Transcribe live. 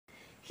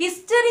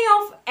History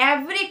of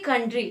every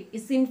country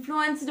is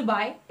influenced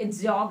by its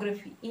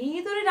geography.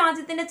 ഏതൊരു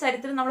രാജ്യത്തിന്റെ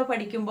ചരിത്രം നമ്മൾ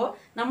പഠിക്കുമ്പോൾ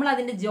നമ്മൾ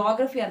അതിന്റെ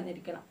ജിയോഗ്രഫി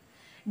അറിഞ്ഞിരിക്കണം.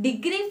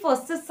 ഡിഗ്രി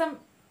ഫസ്റ്റ് സെം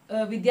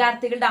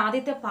വിദ്യാർത്ഥികളുടെ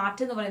ആദ്യത്തെ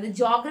പാർട്ട് എന്ന് പറയുന്നത്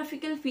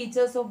ജിയോഗ്രഫിക്കൽ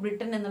ഫീച്ചേഴ്സ് ഓഫ്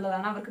ബ്രിട്ടൻ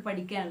എന്നുള്ളതാണ് അവർക്ക്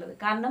പഠിക്കാനുള്ളത്.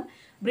 കാരണം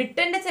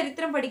ബ്രിട്ടന്റെ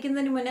ചരിത്രം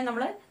പഠിക്കുന്നതിന് മുന്നേ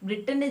നമ്മൾ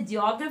ബ്രിട്ടന്റെ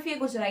ജിയോഗ്രഫിയെ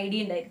കുറിച്ച് ഒരു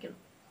ഐഡിയ ഉണ്ടായിരിക്കണം.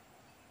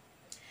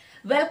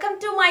 Welcome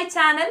to my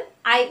channel.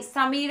 I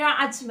Sameera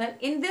Ajmal.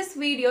 In this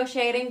video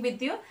sharing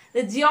with you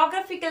the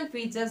geographical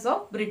features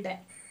of Britain.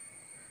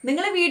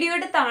 നിങ്ങൾ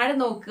വീഡിയോയുടെ താഴെ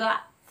നോക്കുക,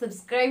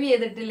 സബ്സ്ക്രൈബ്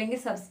ചെയ്തിട്ടില്ലെങ്കിൽ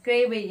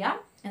സബ്സ്ക്രൈബ് ചെയ്യുക,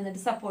 എന്നിട്ട്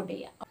സപ്പോർട്ട്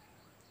ചെയ്യുക.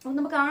 അപ്പോൾ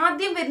നമുക്ക്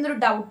ആദ്യം വരുന്നൊരു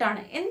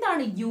ഡൗട്ടാണ്,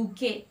 എന്താണ്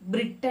UK,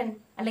 ബ്രിട്ടൻ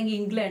അല്ലെങ്കിൽ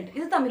ഇംഗ്ലണ്ട്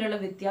ഇത് തമ്മിലുള്ള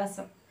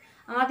വ്യത്യാസം?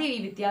 ആദ്യം ഈ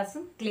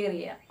വ്യത്യാസം ക്ലിയർ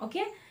ചെയ്യാം.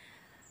 ഓക്കെ,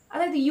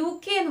 അതായത്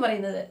UK എന്ന്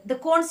പറയുന്നത് the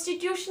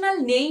constitutional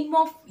name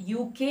of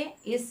UK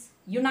is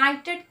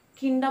United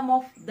kingdom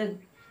of the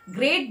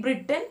great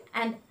Britain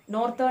and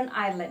northern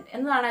Ireland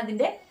എന്നതാണ്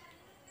അതിൻ്റെ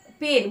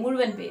പേര്,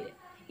 മുഴുവൻ പേര്.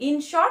 In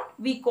short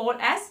we call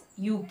as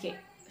UK.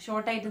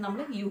 ഷോർട്ടായിട്ട് നമ്മൾ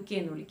UK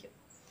എന്ന് വിളിക്കും.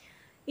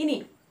 ഇനി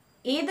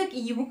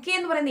UK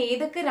എന്ന് പറയുന്ന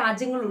ഏതൊക്കെ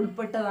രാജ്യങ്ങൾ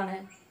ഉൾപ്പെട്ടതാണ്?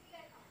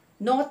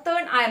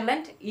 Northern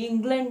Ireland,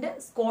 England,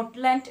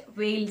 Scotland,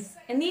 Wales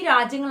എന്നീ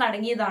രാജ്യങ്ങൾ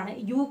അടങ്ങിയതാണ്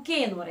UK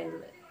എന്ന്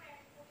പറയുന്നത്.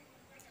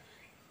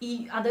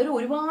 അതൊരു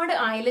ഒരുപാട്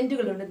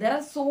ഐലൻഡുകളുണ്ട്. There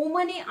are so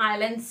many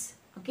islands.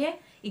 Okay,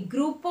 ഈ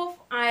ഗ്രൂപ്പ് ഓഫ്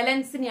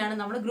ഐലൻഡ്സിനെയാണ്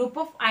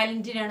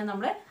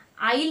നമ്മൾ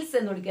ഐൽസ്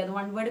എന്ന് വിളിക്കുക. അത്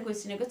വൺ വേർഡ്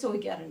ക്വസ്റ്റ്യൻ ഒക്കെ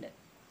ചോദിക്കാറുണ്ട്.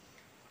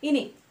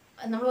 ഇനി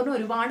നമ്മൾ പറഞ്ഞ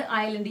ഒരുപാട്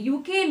island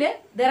UK-ൽ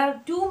there are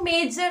 2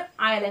 major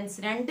islands.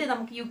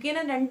 നമുക്ക്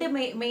UK-നെ 2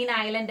 മെയിൻ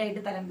ഐലൻഡ്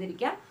ആയിട്ട്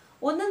തരംതിരിക്കാം.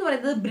 ഒന്നെന്ന്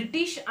പറയുന്നത്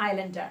ബ്രിട്ടീഷ്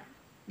ഐലൻഡാണ്,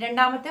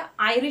 രണ്ടാമത്തെ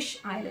ഐറിഷ്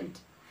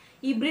ഐലൻഡ്.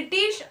 ഈ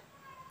ബ്രിട്ടീഷ്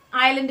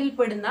ഐലൻഡിൽ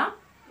പെടുന്ന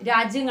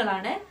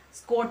രാജ്യങ്ങളാണ്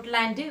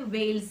സ്കോട്ട്ലാൻഡ്,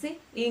 വെയിൽസ്,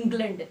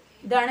 ഇംഗ്ലണ്ട്.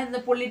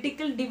 ഇതാണ്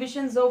political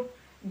divisions of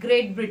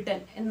great Britain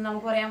എന്ന്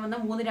നമുക്ക്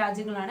പറയാവുന്ന 3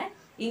 രാജ്യങ്ങളാണ്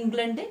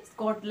ഇംഗ്ലണ്ട്,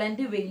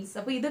 സ്കോട്ട്ലൻഡ്, വെയിൽസ്.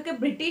 അപ്പോൾ ഇതൊക്കെ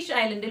ബ്രിട്ടീഷ്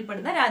ഐലൻഡിൽ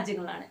പെടുന്ന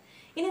രാജ്യങ്ങളാണ്.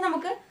 ഇനി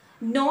നമുക്ക്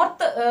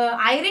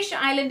ഐറിഷ്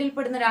ഐലൻഡിൽ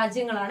പെടുന്ന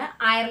രാജ്യങ്ങളാണ്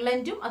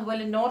അയർലൻഡും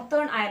അതുപോലെ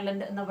നോർത്തേൺ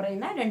അയർലൻഡ് എന്ന്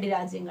പറയുന്ന 2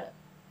 രാജ്യങ്ങൾ.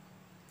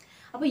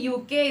 അപ്പോൾ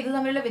UK ഇത്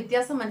തമ്മിലുള്ള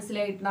വ്യത്യാസം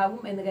മനസ്സിലായിട്ടുണ്ടാകും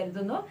എന്ന്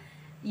കരുതുന്നു.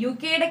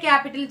 UK-യുടെ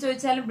ക്യാപിറ്റൽ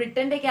ചോദിച്ചാലും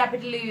ബ്രിട്ടന്റെ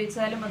ക്യാപിറ്റൽ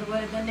ചോദിച്ചാലും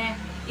അതുപോലെ തന്നെ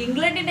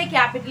ഇംഗ്ലണ്ടിന്റെ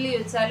ക്യാപിറ്റൽ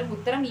ചോദിച്ചാലും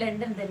ഉത്തരം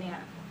ലണ്ടൻ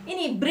തന്നെയാണ്.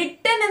 ഇനി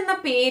ബ്രിട്ടൻ എന്ന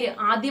പേര്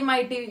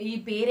ആദ്യമായിട്ട് ഈ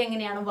പേര്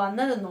എങ്ങനെയാണ്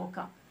വന്നതെന്ന്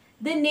നോക്കാം.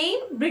 The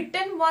name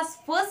Britain was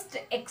first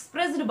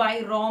expressed by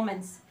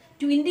Romans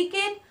to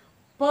indicate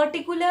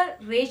particular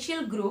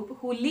racial group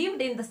who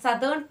lived in the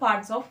southern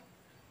parts of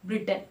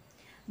Britain.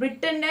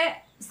 ബ്രിട്ടന്റെ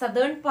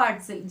സദേൺ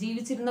പാർട്സിൽ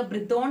ജീവിച്ചിരുന്ന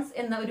ബ്രിത്തോൺസ്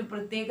എന്ന ഒരു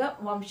പ്രത്യേക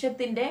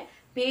വംശത്തിന്റെ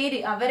പേര്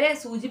അവരെ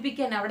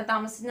സൂചിപ്പിക്കാൻ, അവിടെ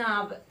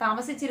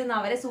താമസിച്ചിരുന്ന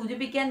അവരെ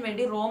സൂചിപ്പിക്കാൻ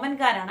വേണ്ടി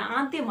റോമൻകാരാണ്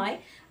ആദ്യമായി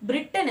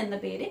ബ്രിട്ടൻ എന്ന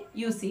പേര്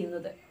യൂസ്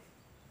ചെയ്യുന്നത്.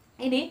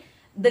 ഇനി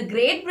ദ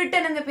ഗ്രേറ്റ്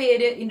ബ്രിട്ടൻ എന്ന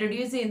പേര്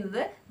ഇൻട്രൊഡ്യൂസ്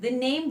ചെയ്യുന്നത് the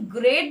name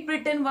great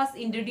Britain was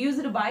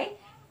introduced by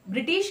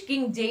British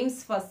king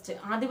James first.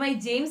 ആദ്യമായി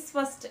ജെയിംസ്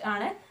ഫസ്റ്റ്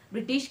ആണ്,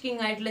 ബ്രിട്ടീഷ്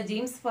കിങ് ആയിട്ടുള്ള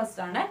ജെയിംസ്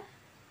ഫസ്റ്റ് ആണ്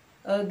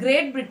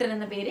ഗ്രേറ്റ് ബ്രിട്ടൻ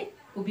എന്ന പേര്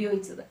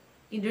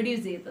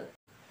ഇൻട്രൊഡ്യൂസ് ചെയ്തത്.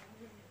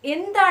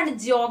 എന്താണ്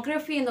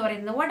ജിയോഗ്രഫി എന്ന്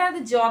പറയുന്നത്? What are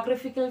the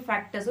geographical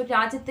factors? ഒരു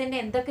രാജ്യത്തിന്റെ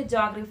എന്തൊക്കെ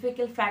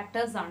ജിയോഗ്രഫിക്കൽ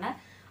ഫാക്ടേഴ്സ് ആണ്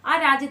ആ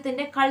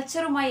രാജ്യത്തിന്റെ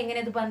കൾച്ചറുമായി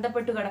എങ്ങനെ ഇത്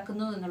ബന്ധപ്പെട്ട്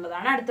കിടക്കുന്നു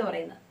എന്നുള്ളതാണ് അടുത്ത്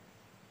പറയുന്നത്.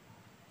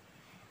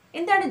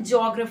 എന്താണ്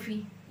ജിയോഗ്രഫി?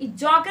 ഈ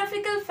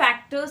geographical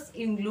factors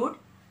include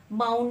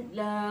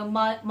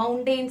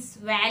mountains,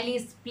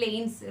 valleys,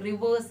 plains,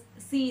 rivers,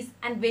 seas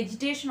and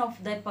vegetation of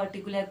that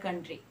particular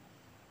country.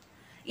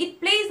 It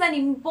plays an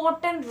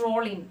important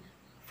role in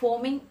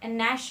forming a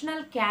national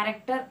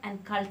character and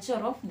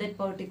culture of that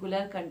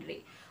particular country.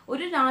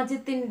 ഒരു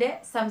രാജ്യത്തിന്റെ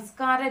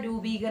സംസ്കാര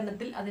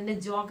രൂപീകരണത്തിൽ അതിന്റെ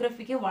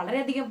ജിയോഗ്രഫിക്ക്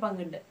വളരെയധികം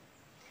പങ്കുണ്ട്.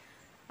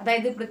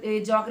 അതായത്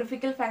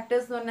geographical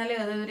factors എന്ന്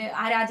പറഞ്ഞാൽ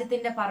ആ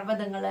രാജ്യത്തിന്റെ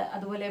പർവ്വതങ്ങൾ,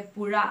 അതുപോലെ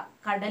പുഴ,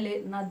 കടല്,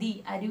 നദി,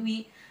 അരുവി,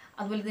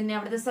 അതുപോലെ തന്നെ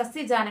അവിടുത്തെ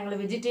സസ്യജാലങ്ങൾ,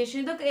 വെജിറ്റേഷൻ,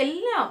 ഇതൊക്കെ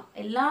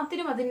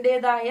എല്ലാത്തിനും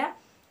അതിൻ്റെതായ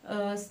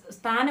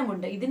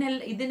സ്ഥാനമുണ്ട്.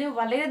 ഇതിന്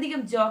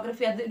വളരെയധികം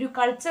ജിയോഗ്രഫി, അതൊരു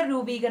കൾച്ചർ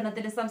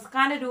രൂപീകരണത്തിൽ,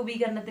 സംസ്കാര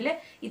രൂപീകരണത്തിൽ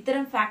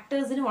ഇത്തരം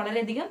ഫാക്ടേഴ്സിന്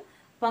വളരെയധികം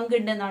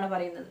പങ്കുണ്ടെന്നാണ്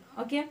പറയുന്നത്.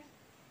 ഓക്കെ,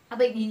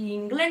 അപ്പൊ ഈ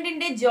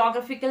ഇംഗ്ലണ്ടിന്റെ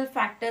ജിയോഗ്രഫിക്കൽ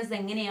ഫാക്ടേഴ്സ്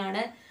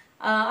എങ്ങനെയാണ്,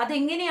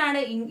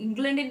 അതെങ്ങനെയാണ്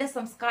ഇംഗ്ലണ്ടിന്റെ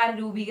സംസ്കാര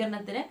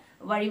രൂപീകരണത്തിന്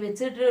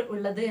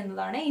വഴിവെച്ചിട്ടുള്ളത്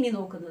എന്നതാണ് ഇനി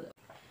നോക്കുന്നത്.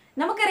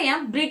 നമുക്കറിയാം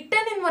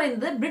ബ്രിട്ടൻ എന്ന്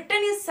പറയുന്നത്,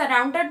 ബ്രിട്ടൻ ഈസ്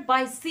സറൗണ്ടഡ് ബൈ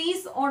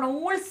സീസ് ഓൺ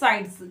ഓൾ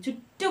സൈഡ്സ്.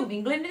 ചുറ്റും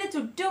ഇംഗ്ലണ്ടിന്റെ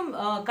ചുറ്റും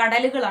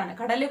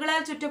കടലുകളാൽ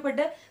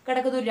ചുറ്റപ്പെട്ട്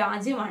കിടക്കുന്ന ഒരു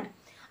രാജ്യമാണ്.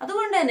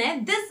 അതുകൊണ്ട് തന്നെ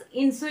this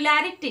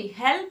ഇൻസുലാരിറ്റി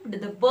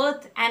helped the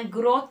birth and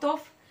growth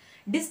of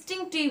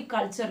distinctive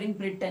culture in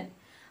Britain.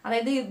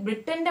 അതായത്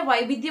ബ്രിട്ടന്റെ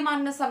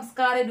വൈവിധ്യമാർന്ന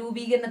സംസ്കാര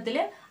രൂപീകരണത്തിൽ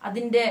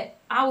അതിന്റെ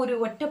ആ ഒരു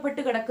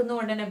ഒറ്റപ്പെട്ട്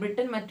കിടക്കുന്നതുകൊണ്ട് തന്നെ,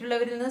 ബ്രിട്ടൻ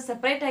മറ്റുള്ളവരിൽ നിന്ന്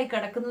സെപ്പറേറ്റ് ആയി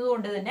കിടക്കുന്നത്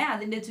കൊണ്ട് തന്നെ,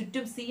 അതിന്റെ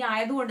ചുറ്റും സീ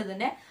ആയതുകൊണ്ട്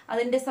തന്നെ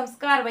അതിന്റെ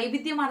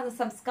വൈവിധ്യമാർന്ന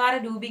സംസ്കാര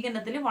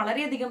രൂപീകരണത്തിൽ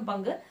വളരെയധികം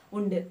പങ്ക്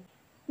ഉണ്ട്.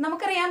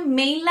 നമുക്കറിയാം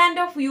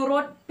മെയിൻലാൻഡ് ഓഫ്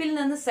യൂറോപ്പിൽ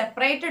നിന്ന്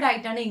സെപ്പറേറ്റഡ്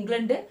ആയിട്ടാണ്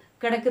ഇംഗ്ലണ്ട്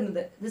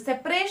കിടക്കുന്നത്. The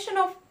separation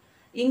of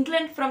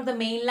England from the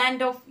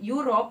mainland of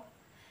Europe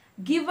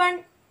given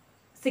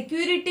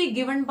security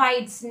given by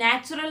its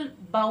natural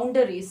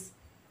boundaries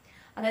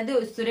അതായത്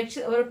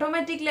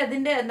ഓട്ടോമാറ്റിക്കലി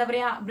അതിന്റെ എന്താ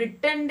പറയാ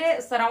ബ്രിട്ടന്റെ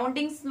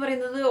സറൗണ്ടിങ്സ് എന്ന്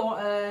പറയുന്നത്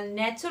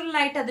നാച്ചുറൽ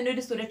ആയിട്ട്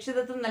അതിനൊരു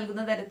സുരക്ഷിതത്വം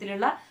നൽകുന്ന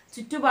തരത്തിലുള്ള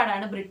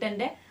ചുറ്റുപാടാണ്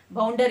ബ്രിട്ടന്റെ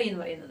ബൗണ്ടറി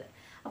എന്ന് പറയുന്നത്.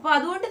 അപ്പൊ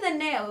അതുകൊണ്ട്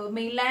തന്നെ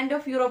മെയിൻലാൻഡ്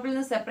ഓഫ് യൂറോപ്പിൽ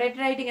നിന്ന്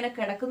സെപ്പറേറ്റഡ് ആയിട്ട് ഇങ്ങനെ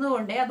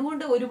കിടക്കുന്നതുകൊണ്ട്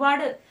അതുകൊണ്ട്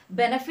ഒരുപാട്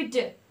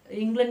ബെനഫിറ്റ്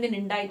ഇംഗ്ലണ്ടിന്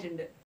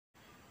ഉണ്ടായിട്ടുണ്ട്.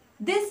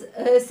 This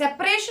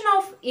separation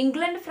of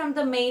England from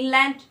the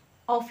mainland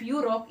of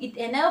Europe, it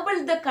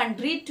enabled the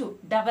country to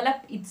develop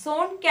its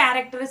own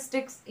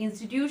characteristics,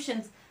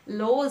 institutions,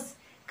 laws,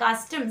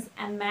 customs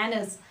and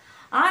manners.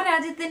 ആ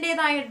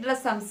രാജ്യത്തിൻ്റെതായിട്ടുള്ള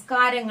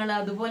സംസ്കാരങ്ങൾ,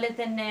 അതുപോലെ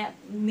തന്നെ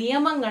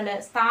നിയമങ്ങൾ,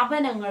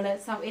 സ്ഥാപനങ്ങൾ,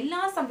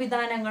 എല്ലാ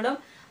സംവിധാനങ്ങളും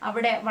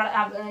അവിടെ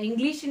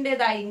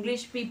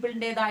ഇംഗ്ലീഷ്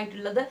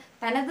പീപ്പിളിൻ്റെതായിട്ടുള്ളത്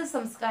തനത്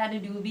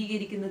സംസ്കാരം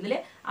രൂപീകരിക്കുന്നതിൽ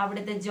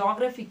അവിടുത്തെ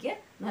ജോഗ്രഫിക്ക്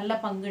നല്ല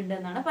പങ്കുണ്ട്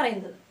എന്നാണ്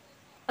പറയുന്നത്.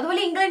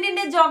 അതുപോലെ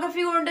ഇംഗ്ലണ്ടിന്റെ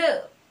ജോഗ്രഫി കൊണ്ട്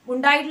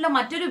ഉണ്ടായിട്ടുള്ള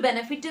മറ്റൊരു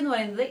ബെനിഫിറ്റ് എന്ന്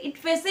പറയുന്നത്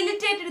it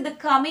facilitated the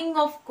coming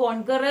of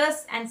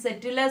conquerors and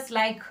settlers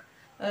like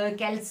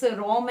kills,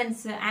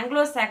 romance,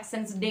 Anglo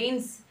Saxons,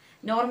 Danes,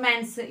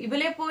 നോർമാൻസ്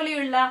ഇവരെ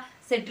പോലെയുള്ള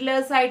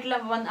സെറ്റിലേഴ്സ് ആയിട്ടുള്ള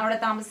അവിടെ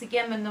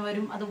താമസിക്കാൻ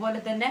വന്നവരും,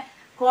 അതുപോലെ തന്നെ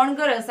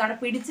കോൺകറേഴ്സ് അവിടെ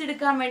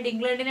പിടിച്ചെടുക്കാൻ വേണ്ടി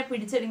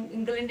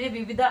ഇംഗ്ലണ്ടിന്റെ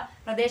വിവിധ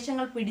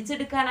പ്രദേശങ്ങൾ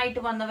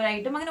പിടിച്ചെടുക്കാനായിട്ട്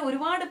വന്നവരായിട്ടും അങ്ങനെ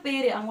ഒരുപാട്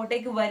പേര്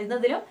അങ്ങോട്ടേക്ക്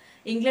വരുന്നതിലും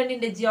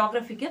ഇംഗ്ലണ്ടിന്റെ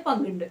ജിയോഗ്രഫിക്ക്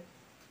പങ്കുണ്ട്.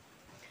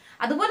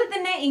 അതുപോലെ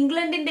തന്നെ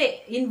ഇംഗ്ലണ്ടിന്റെ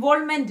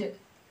ഇൻവോൾവ്മെന്റ്,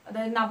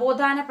 അതായത്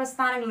നവോത്ഥാന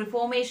പ്രസ്ഥാനങ്ങൾ,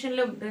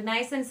 റിഫോർമേഷനിലും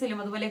റിനൈസൻസിലും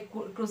അതുപോലെ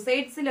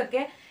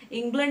ക്രുസൈഡ്സിലൊക്കെ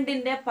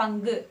ഇംഗ്ലണ്ടിന്റെ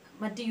പങ്ക്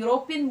മറ്റ്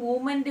യൂറോപ്യൻ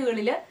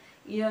മൂവ്മെന്റുകളിൽ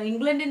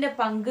ഇംഗ്ലണ്ടിന്റെ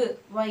പങ്ക്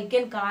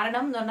വഹിക്കാൻ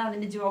കാരണം എന്ന് പറഞ്ഞാൽ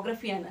അതിന്റെ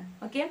ജിയോഗ്രഫിയാണ്.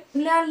 Okay,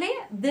 similarly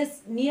this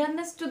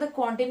nearness to the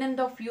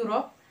continent of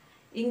Europe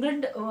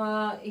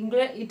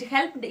it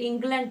helped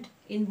England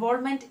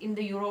involvement in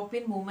the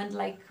European movement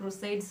like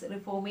crusades,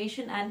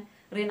 reformation and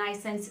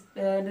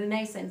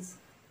renaissance.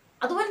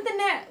 അതുപോലെ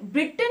തന്നെ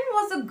Britain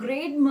was A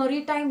great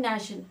maritime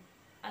nation.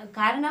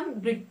 കാരണം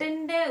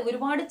ബ്രിട്ടന്റെ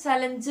ഒരുപാട്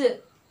ചലഞ്ച്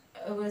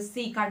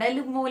കടൽ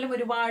മൂലം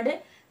ഒരുപാട്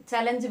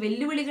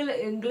വെല്ലുവിളികൾ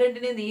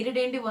ഇംഗ്ലണ്ടിനെ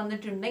നേരിടേണ്ടി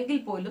വന്നിട്ടുണ്ടെങ്കിൽ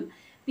പോലും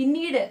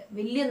പിന്നീട്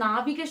വലിയ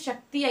നാവിക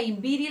ശക്തിയായി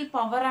ഇമ്പീരിയൽ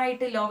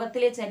പവറായിട്ട്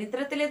ലോകത്തിലെ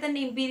ചരിത്രത്തിലെ തന്നെ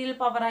ഇമ്പീരിയൽ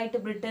പവറായിട്ട്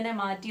ബ്രിട്ടനെ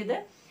മാറ്റിയത്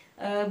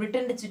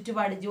ബ്രിട്ടന്റെ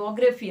ചുറ്റുപാട്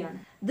ജിയോഗ്രഫിയാണ്.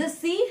 The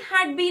sea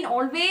had been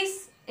always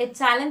A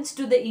challenge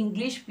to the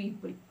English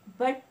people,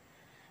 but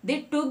they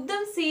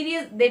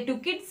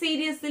took it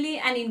seriously,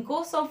 and in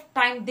course of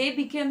time they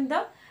became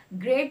the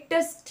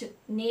greatest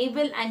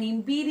naval and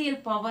imperial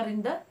power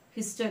in the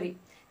history.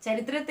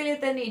 ചരിത്രത്തിലെ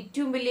തന്നെ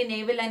ഏറ്റവും വലിയ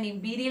naval and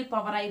imperial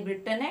പവറായി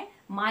ബ്രിട്ടനെ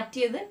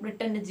മാറ്റിയത്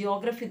ബ്രിട്ടന്റെ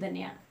geography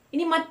തന്നെയാണ്.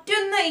 ഇനി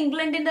മറ്റൊന്ന്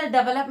ഇംഗ്ലണ്ടിന്റെ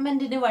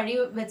ഡെവലപ്മെന്റിന് വഴി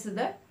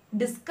വെച്ചത്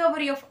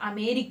ഡിസ്കവറി ഓഫ്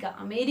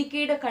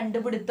അമേരിക്കയുടെ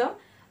കണ്ടുപിടുത്തം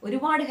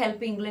ഒരുപാട്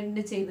ഹെൽപ്പ്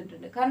ഇംഗ്ലണ്ടിന്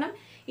ചെയ്തിട്ടുണ്ട്. കാരണം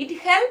it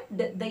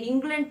helped the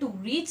England to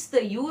reach the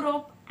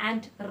Europe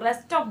and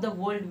rest of the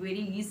world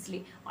very easily.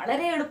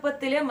 വളരെ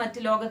എളുപ്പത്തിൽ മറ്റ്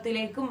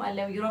ലോകത്തിലേക്കും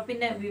അല്ല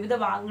യൂറോപ്പിന്റെ വിവിധ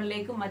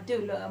ഭാഗങ്ങളിലേക്കും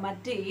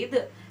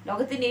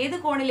ലോകത്തിന്റെ ഏത്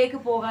കോണിലേക്ക്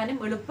പോകാനും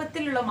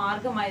എളുപ്പത്തിലുള്ള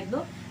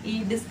മാർഗമായിരുന്നു ഈ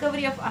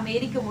ഡിസ്കവറി ഓഫ്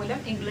അമേരിക്ക മൂലം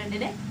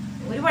ഇംഗ്ലണ്ടിനെ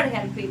ഒരുപാട്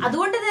ഹെൽപ്പ് ചെയ്തു.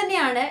 അതുകൊണ്ട്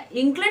തന്നെയാണ്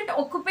England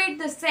occupied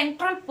the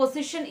central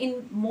position in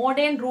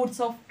modern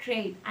Roots of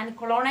trade and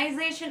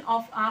colonisation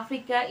of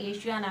Africa,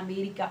 Asia and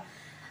America.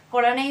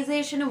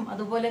 കൊളോണൈസേഷനും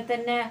അതുപോലെ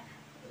തന്നെ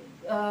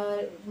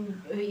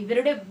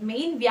ഇവരുടെ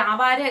മെയിൻ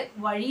വ്യാപാര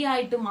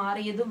വഴിയായിട്ട്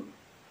മാറിയതും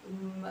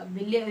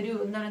വലിയ ഒരു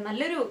എന്താ പറയുക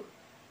നല്ലൊരു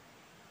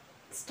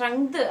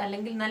സ്ട്രെങ്ത്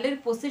അല്ലെങ്കിൽ നല്ലൊരു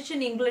പൊസിഷൻ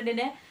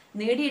ഇംഗ്ലണ്ടിനെ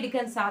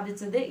നേടിയെടുക്കാൻ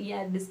സാധിച്ചത് ഈ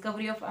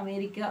ഡിസ്കവറി ഓഫ്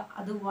അമേരിക്ക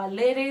അത്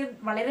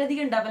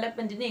വളരെയധികം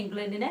ഡെവലപ്മെന്റിന്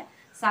ഇംഗ്ലണ്ടിനെ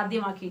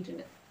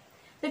സാധ്യമാക്കിയിട്ടുണ്ട്.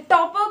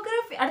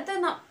 ടോപ്പോഗ്രഫി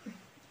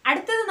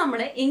അടുത്തത് നമ്മൾ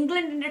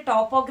ഇംഗ്ലണ്ടിന്റെ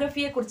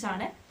ടോപ്പോഗ്രഫിയെ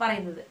കുറിച്ചാണ്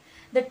പറയുന്നത്.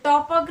 The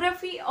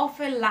topography of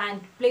a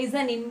land plays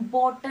an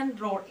important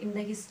role in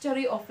the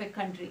history of a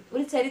country.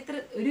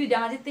 ഒരു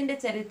രാജ്യത്തിന്റെ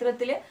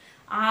ചരിത്രത്തിൽ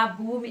ആ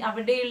ഭൂമി,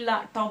 അവിടെയുള്ള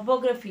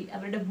ടോപ്പോഗ്രഫി,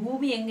 അവരുടെ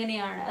ഭൂമി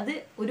എങ്ങനെയാണ്, അത്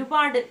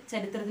ഒരുപാട്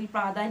ചരിത്രത്തിൽ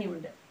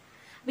പ്രാധാന്യമുണ്ട്.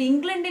 അപ്പൊ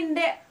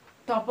ഇംഗ്ലണ്ടിന്റെ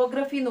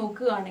ടോപ്പോഗ്രഫി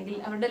നോക്കുകയാണെങ്കിൽ,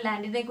 അവരുടെ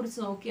ലാൻഡിനെ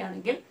കുറിച്ച്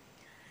നോക്കുകയാണെങ്കിൽ,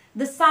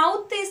 the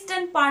south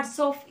eastern parts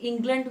of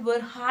England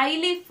were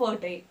highly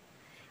fertile.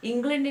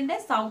 ഇംഗ്ലണ്ടിന്റെ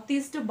സൗത്ത്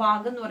ഈസ്റ്റ്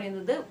ഭാഗം എന്ന്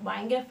പറയുന്നത്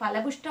ഭയങ്കര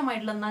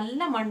ഫലപുഷ്ടമായിട്ടുള്ള നല്ല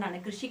മണ്ണാണ്,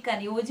 കൃഷിക്ക്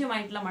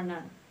അനുയോജ്യമായിട്ടുള്ള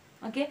മണ്ണാണ്.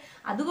 ഓക്കെ,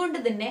 അതുകൊണ്ട്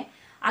തന്നെ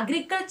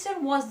agriculture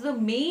was the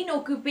main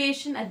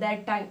occupation at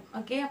that time.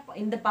 Okay,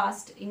 in the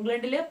past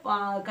ഇംഗ്ലണ്ടിൽ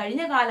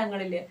കഴിഞ്ഞ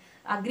കാലങ്ങളിൽ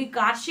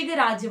കാർഷിക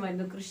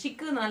രാജ്യമായിരുന്നു,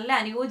 കൃഷിക്ക് നല്ല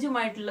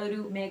അനുയോജ്യമായിട്ടുള്ള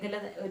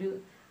ഒരു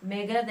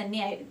മേഖല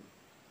തന്നെയായിരുന്നു.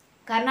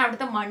 കാരണം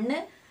അവിടുത്തെ മണ്ണ്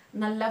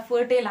നല്ല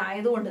ഫെർട്ടൈൽ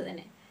ആയതുകൊണ്ട്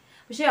തന്നെ.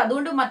 പക്ഷെ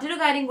അതുകൊണ്ട് മറ്റൊരു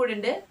കാര്യം കൂടി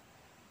ഉണ്ട്.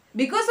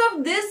 Because of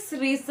this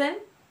reason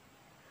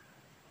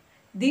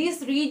these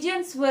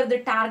regions were the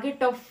target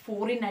of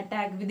foreign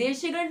attack.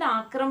 വിദേശികളുടെ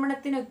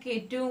ആക്രമണത്തിനൊക്കെ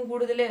ഏറ്റവും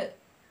കൂടുതൽ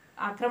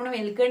ആക്രമണം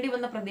ഏൽക്കേണ്ടി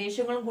വന്ന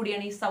പ്രദേശങ്ങളും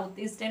കൂടിയാണ് ഈ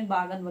സൗത്ത് ഈസ്റ്റേൺ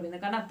ഭാഗം എന്ന്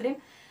പറയുന്നത്. കാരണം അത്രയും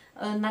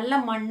നല്ല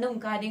മണ്ണും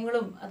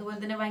കാര്യങ്ങളും അതുപോലെ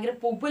തന്നെ ഭയങ്കര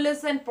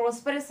പോപ്പുലസ് ആൻഡ്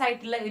പ്രോസ്പെറസ്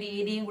ആയിട്ടുള്ള ഒരു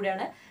ഏരിയയും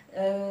കൂടിയാണ്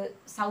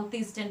സൗത്ത്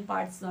ഈസ്റ്റേൺ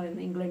പാർട്സ് എന്ന്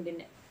പറയുന്നത്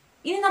ഇംഗ്ലണ്ടിന്റെ.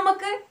 ഇനി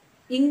നമുക്ക്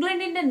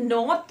ഇംഗ്ലണ്ടിന്റെ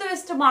നോർത്ത്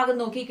വെസ്റ്റ്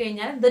ഭാഗം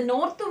നോക്കിക്കഴിഞ്ഞാൽ the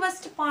north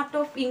west part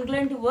of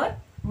England were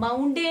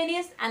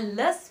mountainous and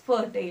less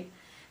fertile.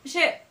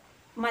 പക്ഷെ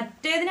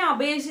മറ്റേതിനെ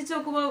അപേക്ഷിച്ച്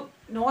നോക്കുമ്പോൾ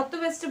നോർത്ത്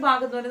വെസ്റ്റ്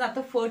ഭാഗം എന്ന് പറയുന്നത്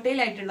അത്ര ഫെർട്ടൈൽ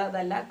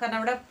ആയിട്ടുള്ളതല്ല, കാരണം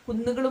അവിടെ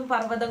കുന്നുകളും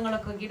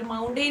പർവ്വതങ്ങളൊക്കെ നോക്കിയിട്ട്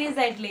മൗണ്ടൈനിയസ്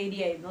ആയിട്ടുള്ള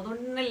ഏരിയ ആയിരുന്നു,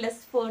 അതുകൊണ്ട് തന്നെ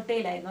ലെസ്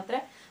ഫെർട്ടൈൽ ആയിരുന്നു, അത്ര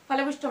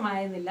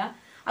ഫലപുഷ്ടമായിരുന്നില്ല.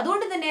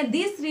 അതുകൊണ്ട് തന്നെ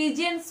these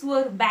regions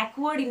were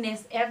backward in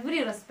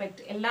every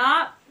respect, എല്ലാ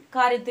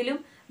കാര്യത്തിലും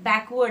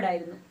ബാക്ക്വേർഡ്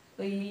ആയിരുന്നു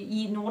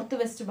ഈ നോർത്ത്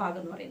വെസ്റ്റ് ഭാഗം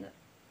എന്ന് പറയുന്നത്.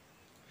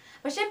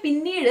 പക്ഷെ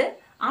പിന്നീട്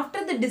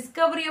after the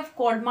discovery of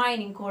call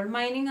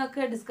mining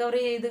ഒക്കെ ഡിസ്കവർ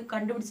ചെയ്ത്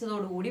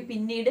കണ്ടുപിടിച്ചതോടുകൂടി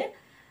പിന്നീട്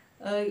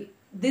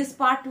this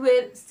part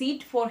wear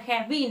seat four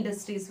heavy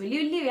industries, വലിയ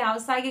വലിയ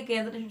വ്യാവസായിക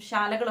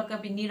കേന്ദ്രശാലകളൊക്കെ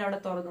പിന്നീട് അവിടെ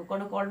തുറന്നു.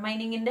 കോൾ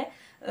മൈനിങ്ങിന്റെ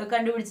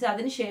കണ്ടുപിടിച്ച്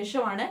അതിന്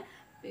ശേഷമാണ്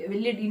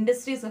വലിയ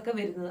ഇൻഡസ്ട്രീസ് ഒക്കെ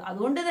വരുന്നത്.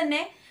 അതുകൊണ്ട്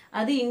തന്നെ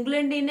അത്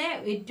ഇംഗ്ലണ്ടിനെ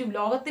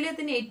ലോകത്തിലെ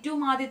തന്നെ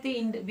ഏറ്റവും ആദ്യത്തെ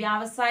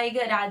വ്യാവസായിക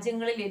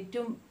രാജ്യങ്ങളിൽ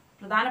ഏറ്റവും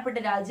പ്രധാനപ്പെട്ട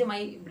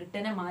രാജ്യമായി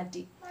ബ്രിട്ടനെ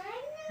മാറ്റി.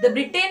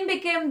 Britain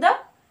became the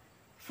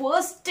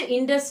first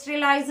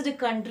industrialized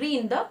country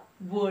in the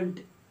world.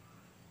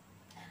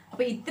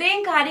 അപ്പൊ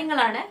ഇത്രയും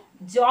കാര്യങ്ങളാണ്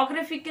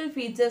ജോഗ്രഫിക്കൽ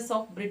ഫീച്ചേഴ്സ്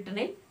ഓഫ്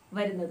ബ്രിട്ടനിൽ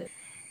വരുന്നത്.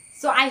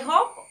 So I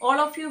hope all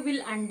of you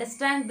will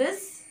understand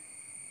this.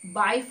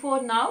 Bye for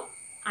now.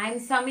 I am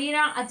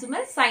Sameera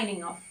Ajmal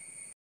signing off.